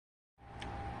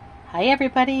Hi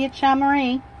everybody, it's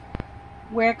Jean-Marie.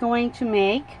 We're going to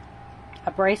make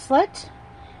a bracelet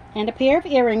and a pair of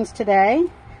earrings today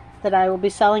that I will be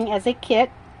selling as a kit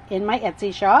in my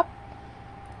Etsy shop.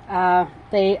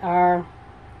 They are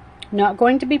not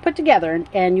going to be put together,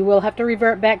 and you will have to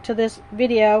revert back to this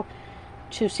video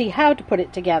to see how to put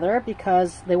it together,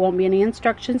 because there won't be any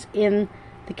instructions in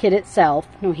the kit itself.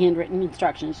 No handwritten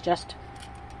instructions, just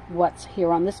what's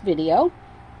here on this video.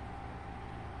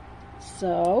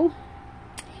 So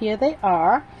here they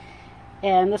are,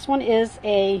 and this one is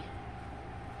a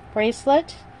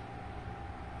bracelet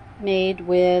made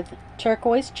with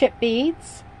turquoise chip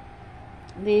beads.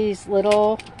 These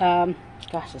little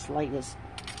gosh, this light is,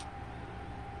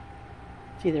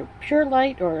 it's either pure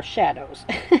light or shadows.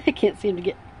 I can't seem to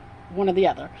get one or the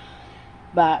other,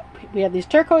 but we have these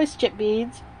turquoise chip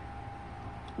beads,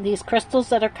 these crystals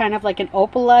that are kind of like an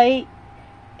opalite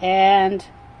and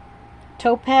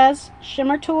topaz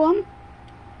shimmer to them,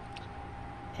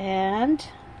 and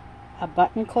a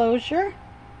button closure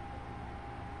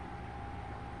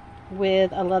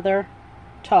with a leather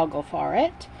toggle for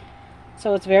it.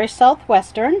 So it's very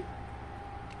Southwestern,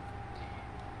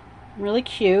 really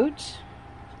cute,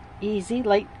 easy,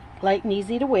 light and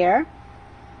easy to wear.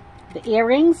 The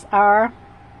earrings are,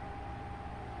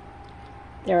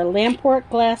 they're a Lamport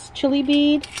glass chili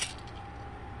bead,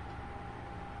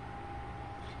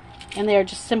 and they are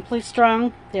just simply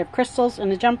strung. They have crystals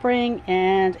and a jump ring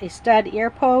and a stud ear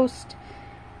post,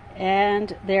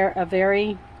 and they're a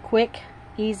very quick,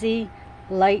 easy,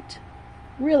 light,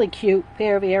 really cute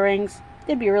pair of earrings.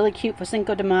 They'd be really cute for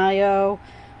Cinco de Mayo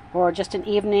or just an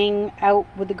evening out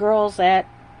with the girls at,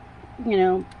 you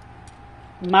know,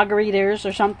 margaritas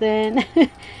or something.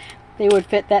 They would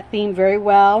fit that theme very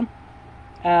well.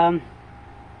 Again,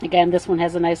 this one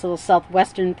has a nice little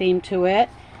Southwestern theme to it.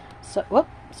 So, whoop,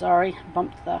 sorry,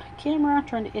 bumped the camera,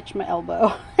 trying to itch my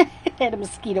elbow. Had a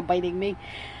mosquito biting me.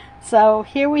 So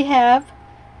here we have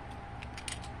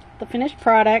the finished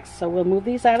products. So we'll move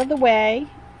these out of the way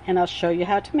and I'll show you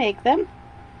how to make them.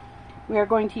 We are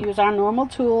going to use our normal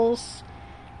tools,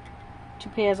 2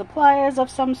 pairs of pliers of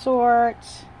some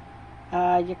sort,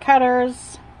 your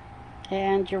cutters,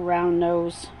 and your round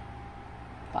nose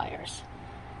pliers.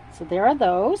 So there are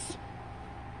those.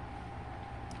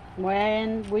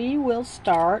 When we will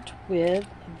start with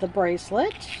the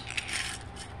bracelet.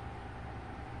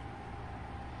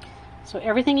 So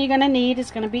everything you're going to need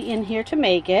is going to be in here to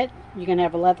make it. You're going to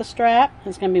have a leather strap.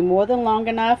 It's going to be more than long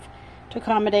enough to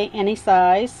accommodate any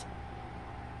size.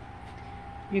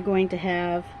 You're going to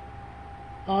have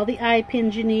all the eye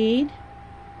pins you need.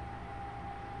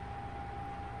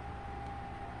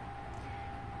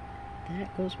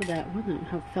 That goes with that one. I don't know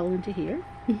how it fell into here.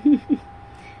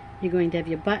 You're going to have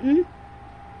your button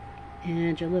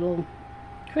and your little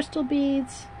crystal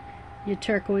beads, your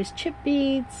turquoise chip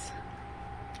beads,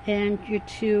 and your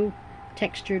 2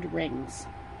 textured rings.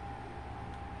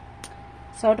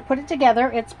 So to put it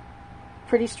together, it's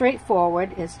pretty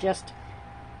straightforward. It's just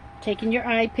taking your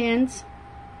eye pins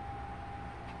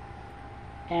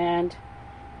and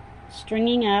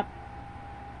stringing up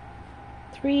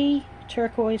 3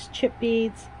 turquoise chip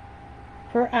beads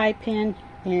per eye pin,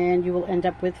 and you will end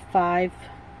up with 5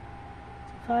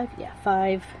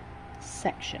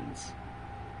 sections.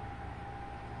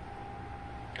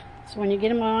 So when you get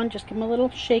them on, just give them a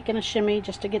little shake and a shimmy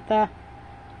just to get the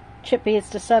chip beads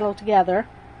to settle together.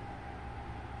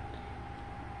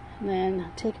 And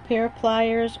then take a pair of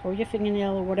pliers or your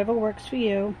fingernail or whatever works for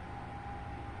you.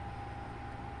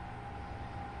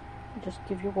 Just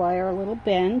give your wire a little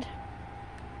bend.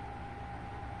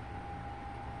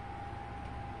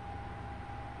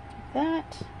 Like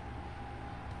that.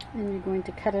 And you're going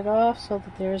to cut it off so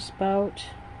that there's about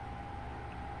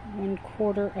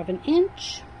 1/4 of an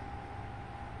inch.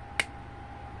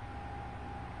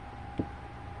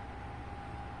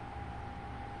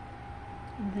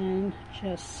 And then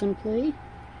just simply,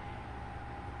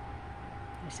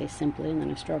 I say simply and then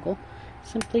I struggle,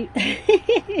 simply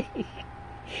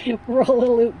roll a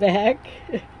loop back.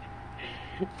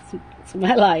 It's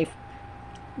my life.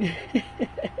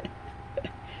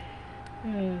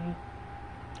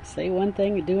 Say one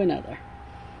thing and do another.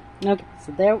 Okay,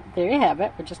 so there you have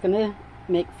it. We're just going to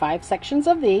make 5 sections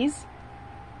of these.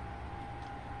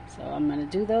 So I'm going to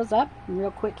do those up real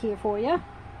quick here for you.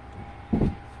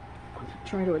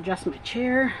 Try to adjust my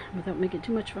chair without making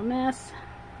too much of a mess.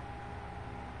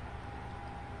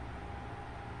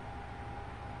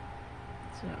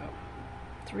 So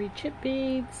 3 chip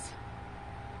beads.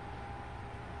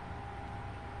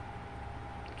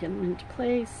 Get them into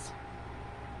place.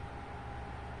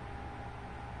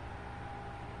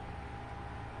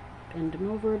 Bend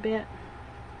them over a bit.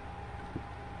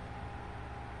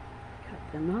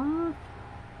 Cut them off.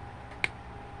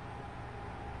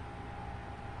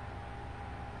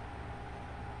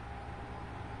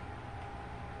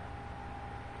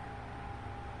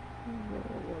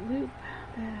 Roll a loop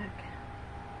back.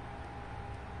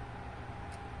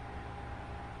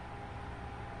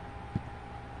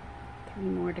 Three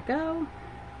more to go.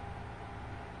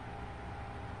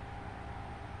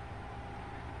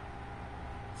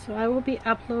 So I will be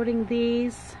uploading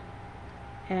these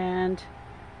and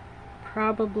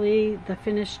probably the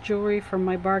finished jewelry from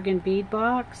my bargain bead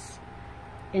box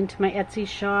into my Etsy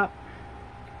shop.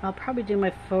 I'll probably do my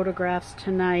photographs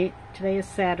tonight. Today is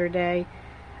Saturday,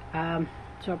 so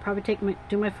I'll probably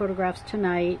do my photographs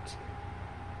tonight,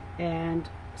 and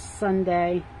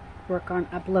Sunday work on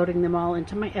uploading them all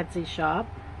into my Etsy shop.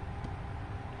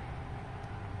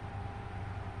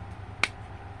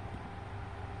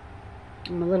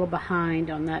 I'm a little behind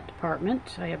on that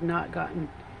department. I have not gotten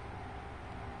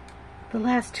the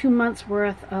last 2 months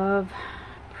worth of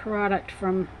product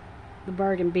from the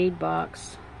bargain bead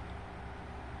box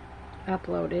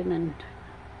uploaded, and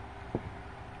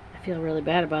I feel really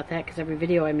bad about that because every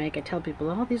video I make I tell people,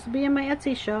 oh, these will be in my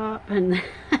Etsy shop, and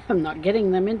I'm not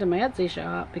getting them into my Etsy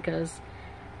shop because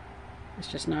it's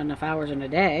just not enough hours in a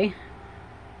day.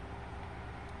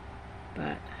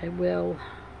 But I will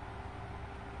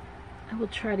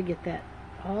try to get that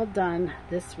all done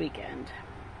this weekend.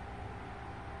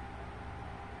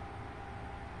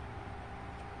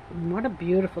 And what a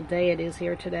beautiful day it is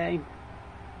here today.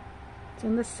 It's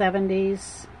in the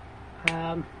 70s,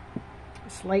 a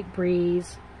slight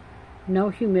breeze, no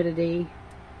humidity,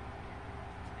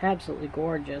 absolutely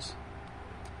gorgeous.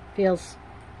 Feels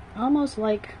almost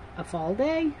like a fall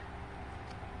day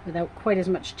without quite as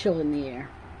much chill in the air.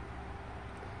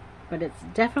 But it's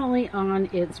definitely on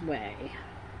its way. You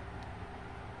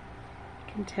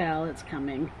can tell it's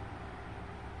coming.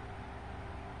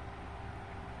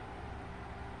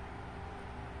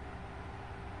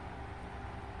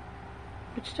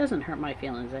 Which doesn't hurt my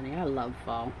feelings any. I love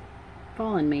fall.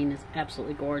 Fall in Maine is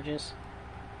absolutely gorgeous.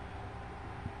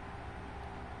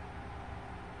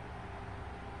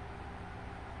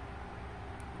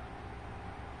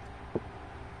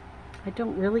 I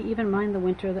don't really even mind the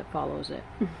winter that follows it.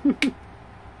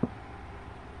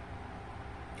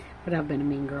 But I've been a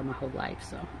mean girl my whole life,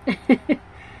 so no,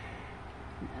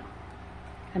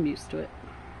 I'm used to it.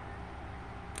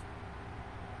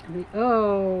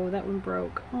 Oh, that one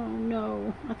broke. Oh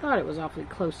no, I thought it was awfully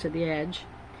close to the edge.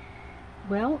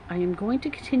 Well, I am going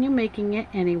to continue making it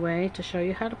anyway to show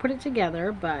you how to put it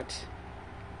together, but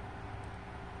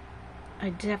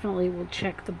I definitely will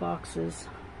check the boxes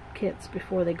kits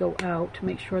before they go out to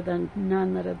make sure that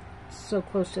none that are so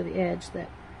close to the edge that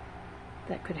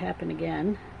could happen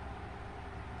again.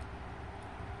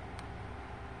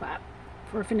 But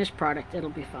for a finished product, it'll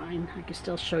be fine. I can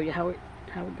still show you how it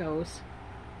goes.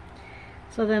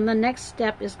 So then the next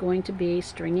step is going to be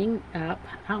stringing up.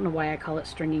 I don't know why I call it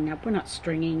stringing up. We're not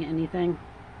stringing anything.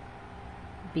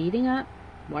 Beading up?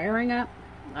 Wiring up?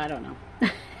 I don't know.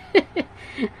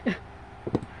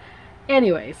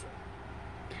 Anyways,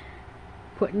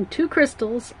 putting 2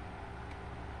 crystals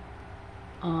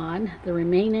on the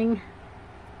remaining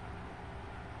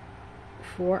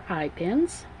 4 eye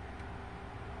pins.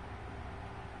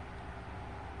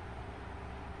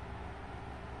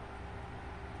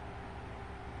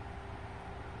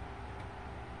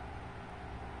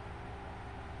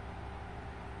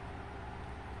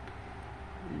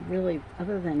 And really,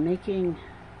 other than making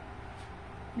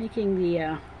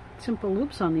the simple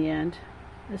loops on the end,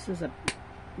 this is a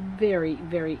very,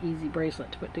 very easy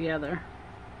bracelet to put together,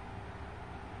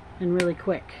 and really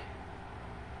quick.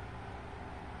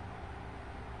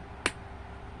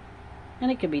 And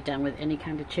it can be done with any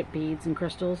kind of chip beads and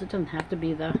crystals. It doesn't have to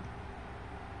be the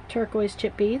turquoise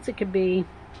chip beads. It could be,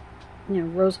 you know,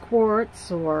 rose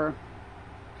quartz or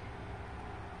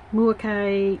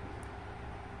mookaite.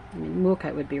 I mean,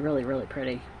 mookaite would be really, really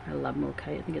pretty. I love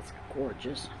mookaite. I think it's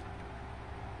gorgeous.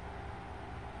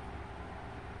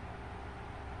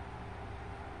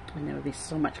 And there would be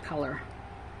so much color.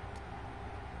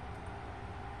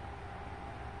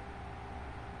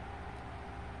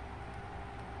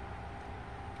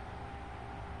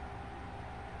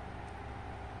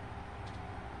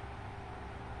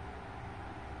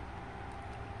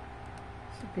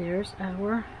 So there's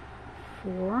our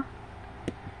 4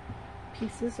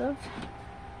 pieces of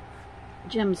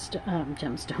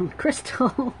gemstone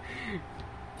crystal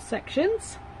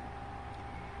sections.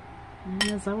 And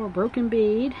there's our broken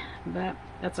bead, but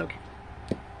that's okay.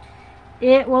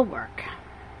 It will work.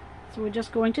 So we're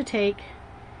just going to take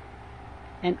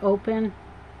and open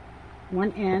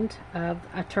one end of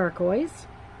a turquoise,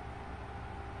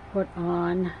 put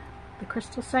on the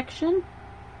crystal section,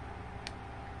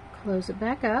 close it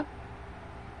back up,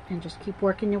 and just keep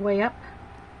working your way up,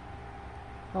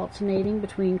 alternating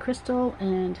between crystal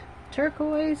and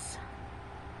turquoise.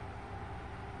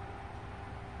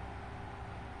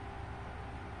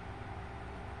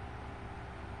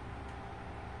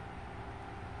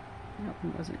 Nope,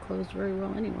 it wasn't closed very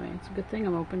well anyway. It's a good thing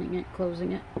I'm opening it,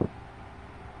 closing it.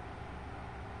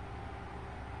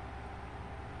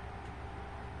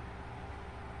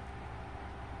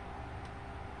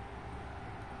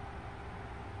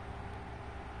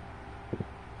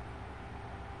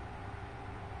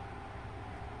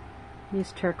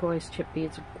 These turquoise chip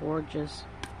beads are gorgeous.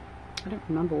 I don't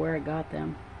remember where I got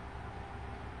them.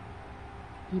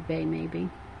 eBay maybe.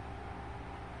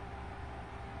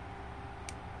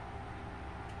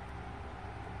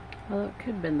 Well, it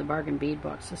could have been the Bargain Bead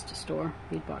Box sister store,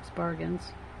 Bead Box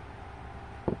Bargains.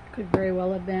 Could very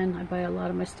well have been. I buy a lot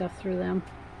of my stuff through them.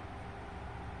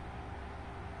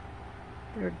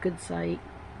 They're a good site.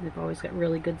 They've always got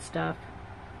really good stuff.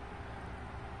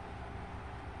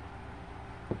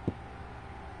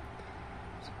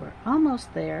 So we're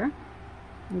almost there.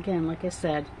 Again, like I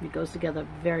said, it goes together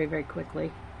very, very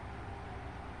quickly.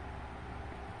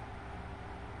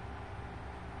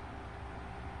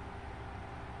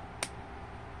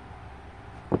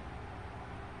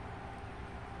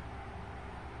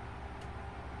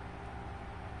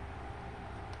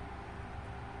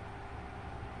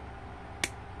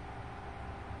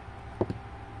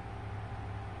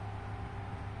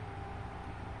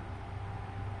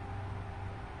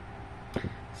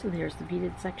 So there's the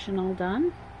beaded section all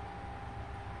done.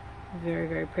 Very,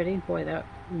 very pretty. Boy, that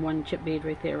one chip bead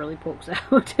right there really pokes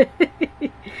out.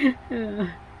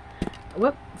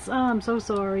 Whoops, I'm so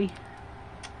sorry.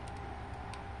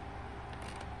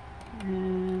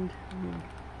 And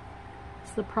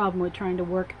it's the problem with trying to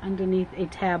work underneath a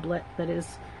tablet that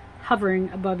is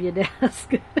hovering above your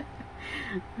desk.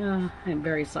 I'm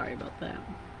very sorry about that.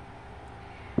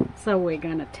 So we're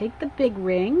going to take the big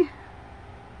ring,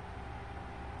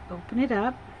 open it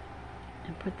up,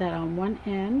 and put that on one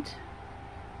end.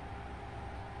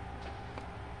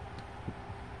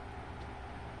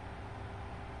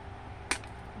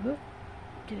 Oop,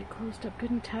 get it closed up good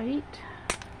and tight.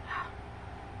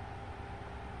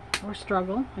 Or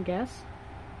struggle, I guess.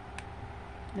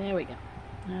 There we go.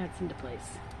 That's into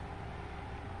place.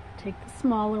 Take the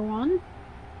smaller one.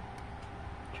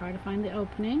 Try to find the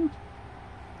opening.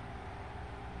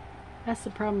 That's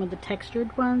the problem with the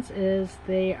textured ones, is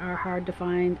they are hard to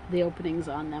find the openings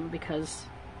on them because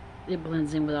it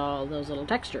blends in with all those little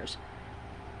textures.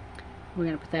 We're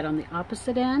going to put that on the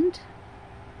opposite end.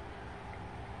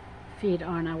 Feed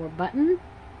on our button.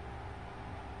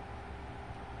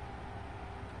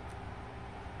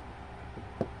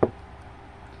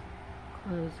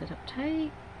 Close it up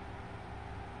tight.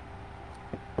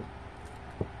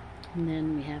 And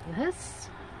then we have this.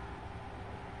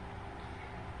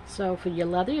 So for your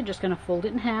leather, you're just going to fold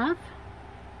it in half.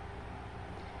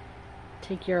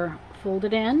 Take your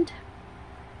folded end,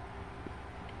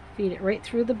 feed it right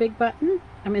through the big button,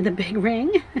 the big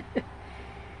ring.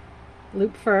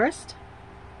 Loop first.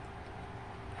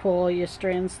 Pull your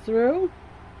strands through.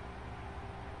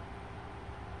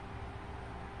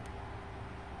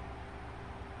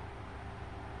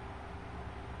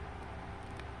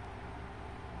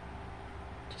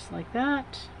 Just like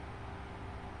that.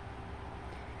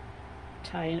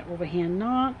 Tie an overhand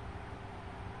knot.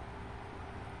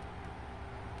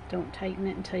 Don't tighten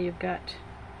it until you've got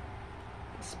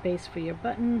the space for your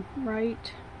button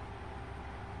right.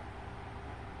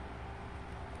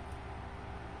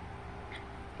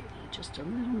 Just a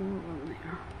little more room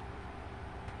there.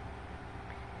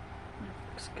 That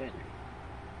looks good.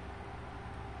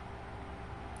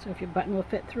 So if your button will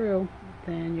fit through,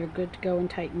 then you're good to go and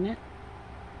tighten it.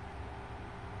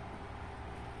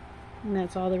 And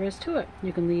that's all there is to it.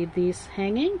 You can leave these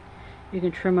hanging. You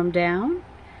can trim them down.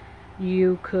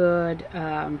 You could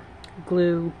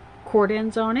glue cord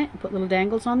ends on it and put little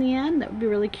dangles on the end. That would be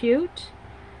really cute.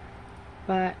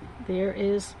 But there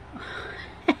is...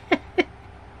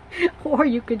 Or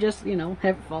you could just, have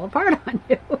it fall apart on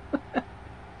you.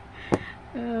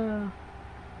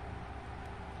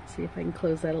 See if I can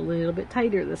close that a little bit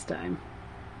tighter this time.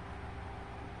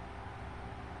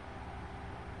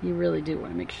 You really do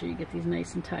want to make sure you get these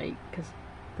nice and tight, because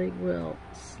they will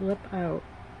slip out.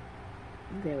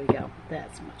 There we go.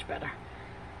 That's much better.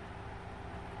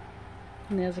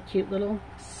 And there's a cute little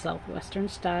Southwestern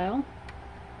style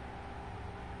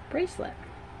bracelet,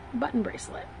 button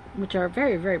bracelet. which are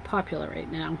very, very popular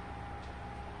right now.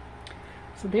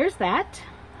 So there's that.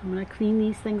 I'm going to clean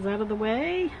these things out of the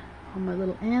way on my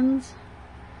little ends,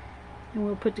 and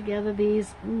we'll put together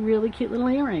these really cute little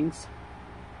earrings.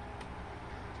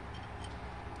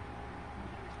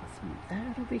 Let's move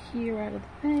that over here out of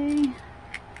the way.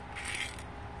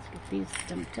 Let's get these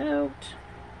dumped out.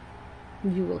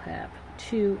 You will have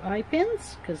 2 eye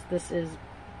pins, because this is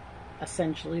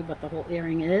essentially what the whole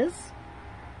earring is.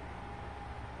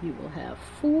 You will have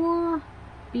 4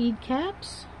 bead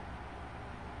caps,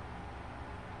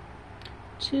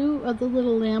 2 of the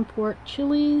little Lamport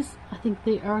chilies. I think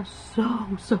they are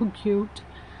so cute.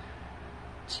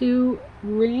 2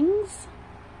 rings,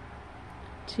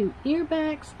 2 ear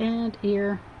backs and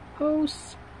ear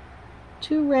posts,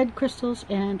 2 red crystals,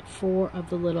 and 4 of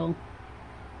the little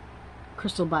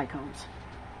crystal bicones.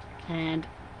 And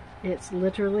it's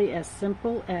literally as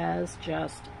simple as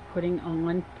just putting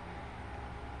on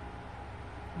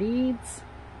beads,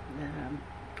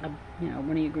 you know,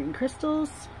 one of your green crystals,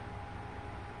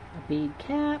 a bead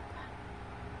cap,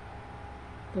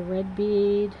 the red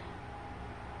bead,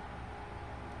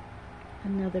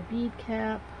 another bead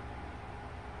cap,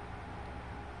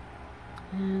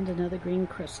 and another green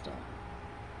crystal.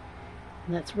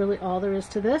 And that's really all there is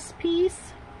to this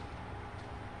piece.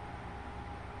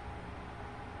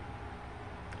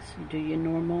 So you do your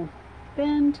normal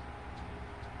bend,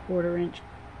 1/4 inch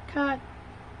cut,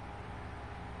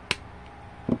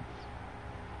 you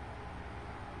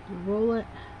roll it,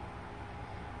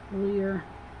 roll your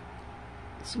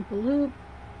simple loop.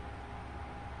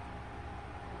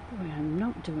 Boy, I'm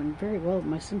not doing very well with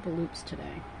my simple loops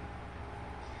today.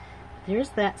 There's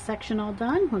that section all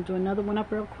done. We'll do another one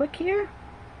up real quick here.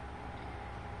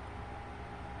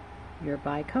 Your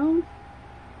bicone,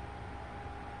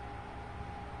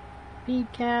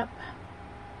 bead cap,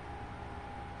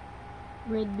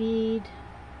 red bead,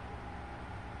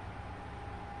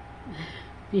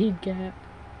 bead cap,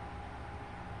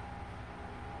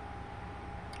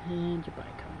 and your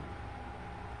bicone.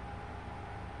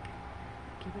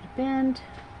 Give it a bend,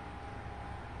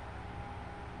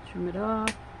 trim it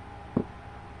off.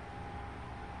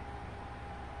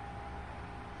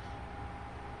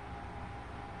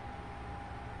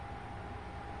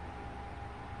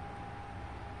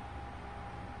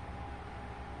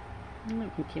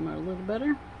 That one came out a little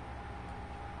better.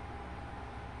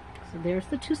 So there's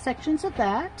the 2 sections of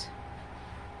that.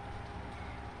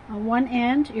 On one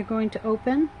end, you're going to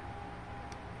open,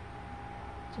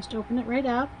 just open it right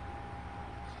up,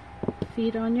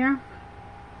 feed on your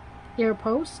ear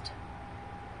post,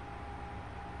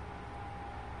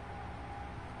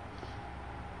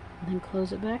 and then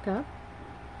close it back up.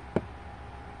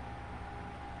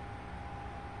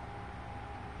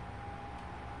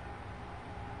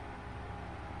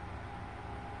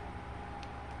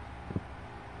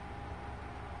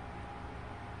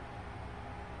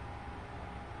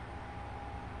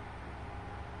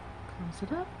 Close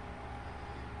it up.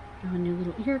 Draw on your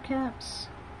little ear caps.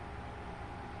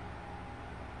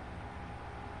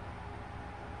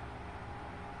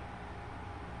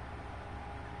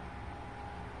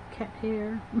 Cat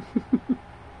hair.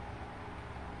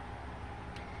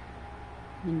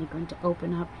 Then you're going to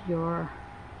open up your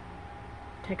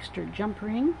textured jump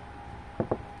ring.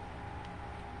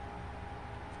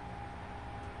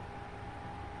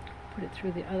 Put it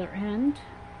through the other end.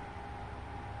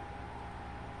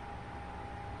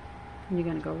 And you're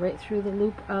going to go right through the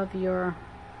loop of your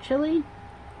chili,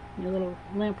 your little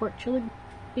Lamport chili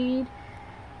bead,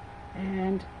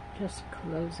 and just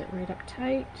close it right up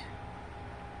tight.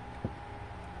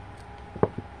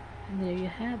 And there you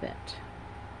have it.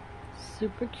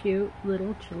 Super cute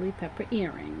little chili pepper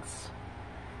earrings.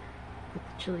 Put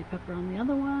the chili pepper on the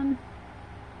other one.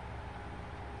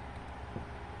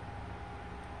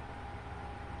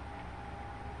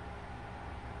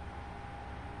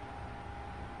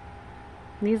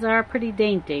 These are pretty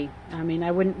dainty. I mean,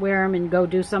 I wouldn't wear them and go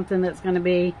do something that's going to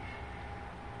be,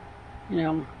 you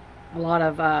know, a lot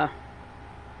of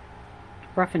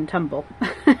rough and tumble.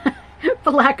 For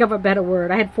lack of a better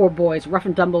word. I had 4 boys. Rough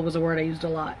and tumble was a word I used a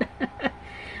lot.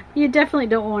 You definitely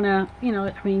don't want to, you know,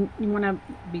 I mean, you want to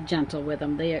be gentle with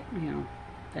them. They, you know,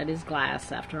 that is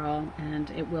glass after all,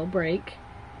 and it will break.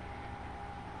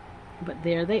 But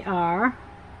there they are.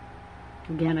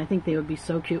 Again, I think they would be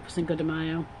so cute for Cinco de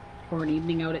Mayo. Or an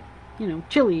evening out at, you know,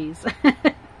 Chili's.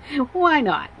 Why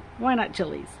not? Why not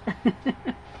Chili's?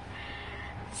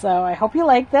 So I hope you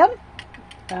like them.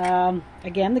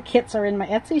 Again, the kits are in my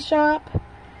Etsy shop.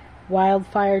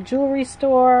 Wildfire Jewelry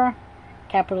Store.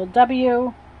 Capital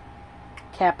W.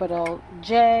 Capital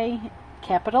J.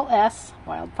 capital S,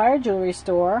 Wildfire Jewelry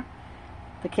Store.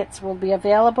 The kits will be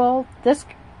available. This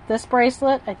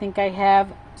bracelet, I think I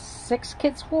have 6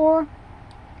 kits for,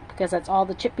 because that's all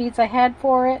the chip beads I had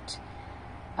for it.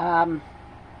 The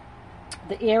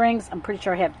earrings, I'm pretty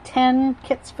sure I have 10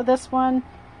 kits for this one.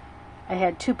 I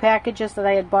had 2 packages that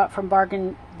I had bought from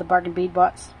the Bargain Bead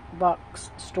Box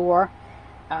store.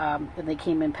 And they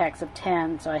came in packs of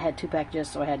 10, so I had 2 packages,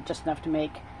 so I had just enough to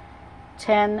make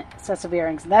 10 sets of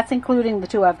earrings. And that's including the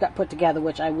 2 I've got put together,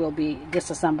 which I will be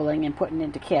disassembling and putting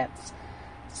into kits.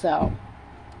 So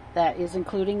that is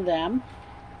including them.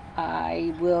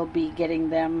 I will be getting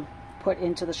them put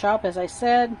into the shop, as I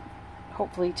said,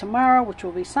 hopefully tomorrow, which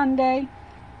will be Sunday.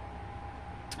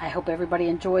 I hope everybody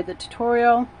enjoyed the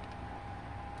tutorial,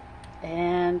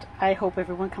 and I hope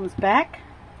everyone comes back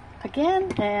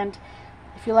again. And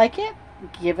if you like it,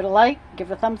 give it a like,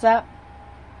 give it a thumbs up,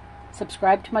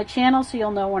 subscribe to my channel so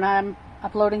you'll know when I'm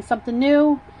uploading something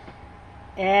new.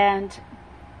 And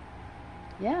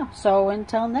yeah, so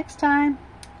until next time,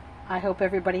 I hope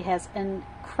everybody has an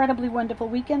incredibly wonderful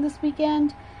weekend this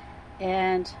weekend,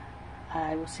 and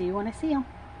I will see you when I see you.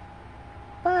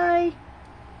 Bye!